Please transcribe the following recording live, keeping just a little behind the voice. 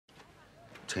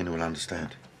Tina will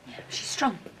understand. Yeah, she's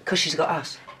strong. Because she's got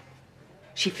us.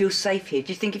 She feels safe here.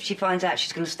 Do you think if she finds out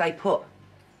she's going to stay put?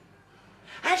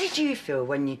 How did you feel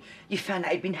when you found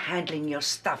out he'd been handling your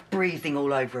stuff, breathing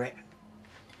all over it?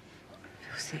 I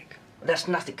feel sick. Well, that's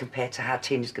nothing compared to how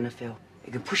Tina's going to feel.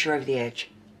 It can push her over the edge.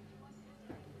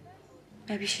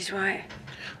 Maybe she's right.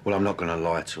 Well, I'm not going to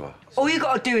lie to her. All you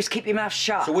got to do is keep your mouth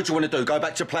shut. So what do you want to do? Go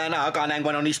back to plan A, go and hang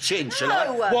one on his chin, shall I?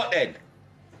 No. What then?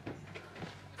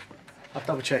 I've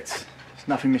double-checked. There's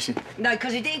nothing missing. No,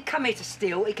 because he didn't come here to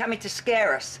steal. He came here to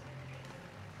scare us.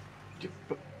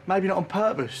 But maybe not on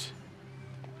purpose.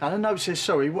 And I know it says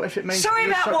sorry. What if it means... Sorry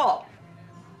about what?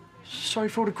 Sorry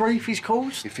for all the grief he's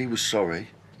caused. If he was sorry,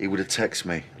 he would have texted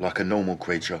me like a normal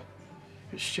creature.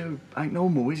 But Stu ain't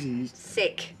normal, is he? He's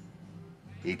Sick.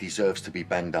 He deserves to be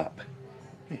banged up.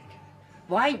 Nick.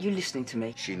 Why ain't you listening to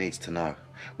me? She needs to know.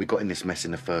 We got in this mess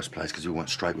in the first place because we weren't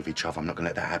straight with each other. I'm not going to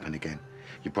let that happen again.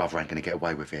 Your brother ain't going to get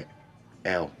away with it.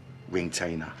 Elle, ring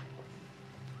Tina.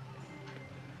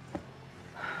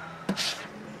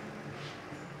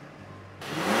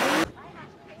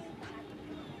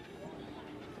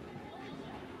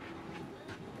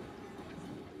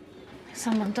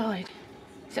 Someone died.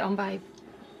 Is it on Babe?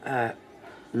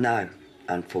 No,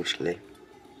 unfortunately.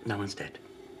 No one's dead.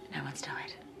 No one's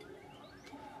died.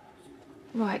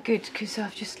 Right, good, because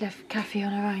I've just left Kathy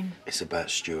on her own. It's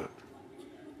about Stuart.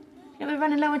 You know, we're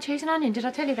running low on cheese and onion, did I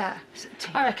tell you that?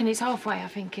 I reckon he's halfway, I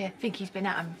think he's been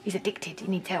at him. He's addicted, he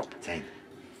needs help. Tina,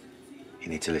 you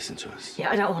need to listen to us.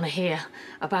 Yeah, I don't want to hear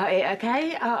about it,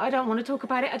 OK? I don't want to talk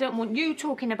about it. I don't want you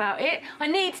talking about it. I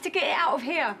need to get it out of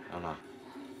here. I know.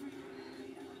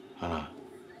 I know.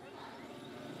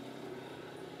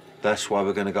 That's why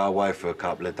we're going to go away for a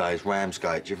couple of days.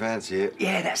 Ramsgate, do you fancy it?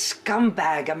 Yeah, that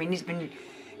scumbag. I mean, he's been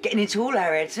getting into all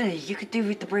our heads, hasn't he? You could do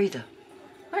with the breather.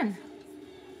 When?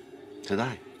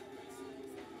 Today.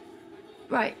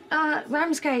 Right,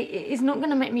 Ramsgate is not going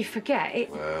to make me forget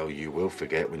it. Well, you will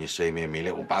forget when you see me and me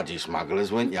little budgie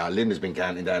smugglers, won't you? Linda's been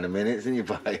counting down the minutes, hasn't you,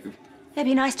 babe? It'd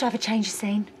be nice to have a change of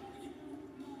scene.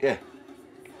 Yeah.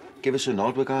 Give us a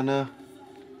nod, we're going to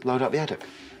load up the attic.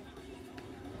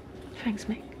 Thanks,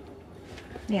 Mick.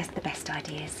 He has the best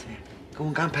ideas. Go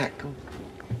on, go and pack, go on.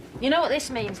 You know what this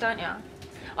means, don't you?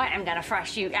 I am going to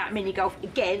thrash you out mini-golf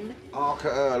again. Hark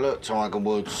at her, look, Tiger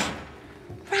Woods.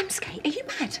 Ramsgate, are you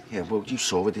mad? Yeah, well, you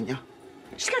saw her, didn't you?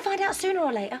 She's going to find out sooner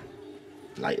or later.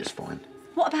 Later's fine.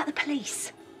 What about the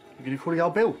police? You're going to call the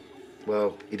old Bill?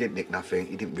 Well, he didn't nick nothing.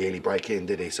 He didn't really break in,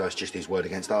 did he? So it's just his word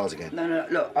against ours again. No,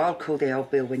 look, I'll call the old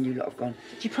Bill when you lot have gone.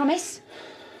 Do you promise?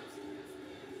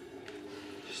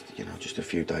 Just, you know, just a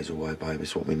few days away, babe.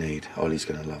 It's what we need. Ollie's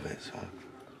going to love it, so...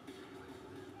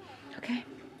 OK.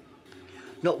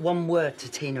 Not one word to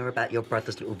Tina about your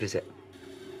brother's little visit.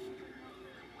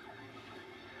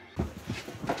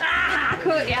 Ah,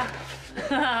 caught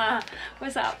ya.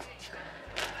 What's up?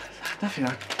 Nothing,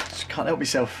 I just can't help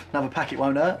myself. Another packet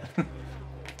won't hurt.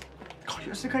 God,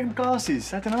 you're still wearing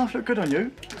glasses. That don't half look good on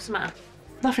you. What's the matter?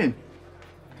 Nothing.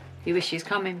 You wish she was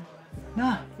coming.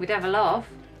 Nah. We'd have a laugh.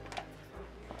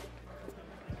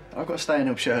 I've got to stay and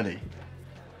help Shirley.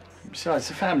 Besides,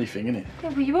 it's a family thing, isn't it? Yeah,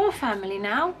 well, you are family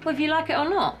now, whether you like it or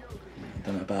not.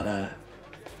 Don't know about that.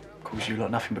 Caused you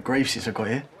lot nothing but grief since I got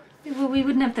here. Well, we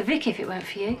wouldn't have the Vic if it weren't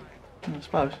for you. I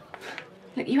suppose.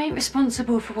 Look, you ain't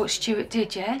responsible for what Stuart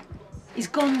did, yeah? He's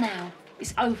gone now.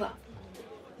 It's over.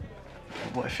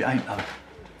 But what if it ain't, though?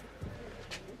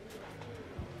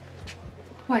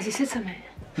 Why, has he said something?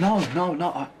 No.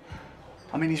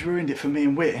 I mean, he's ruined it for me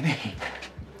and Whit, ain't he?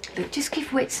 Look, just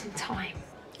give Whit some time.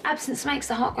 Absence makes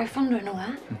the heart grow fonder and all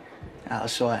that. Out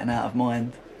of sight and out of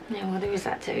mind. Yeah, well, there is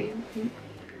that too.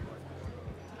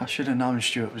 I should have known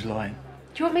Stuart was lying.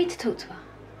 Do you want me to talk to her?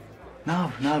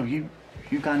 No, you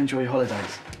go and enjoy your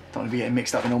holidays. Don't want to be getting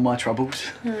mixed up in all my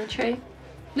troubles. True.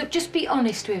 Look, just be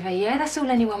honest with her, yeah? That's all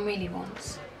anyone really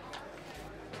wants.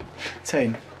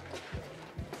 Teen.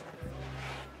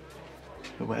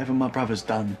 But whatever my brother's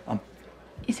done,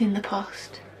 It's in the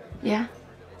past, yeah?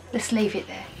 Let's leave it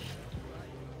there.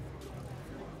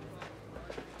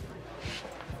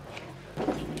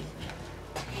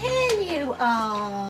 Here you are.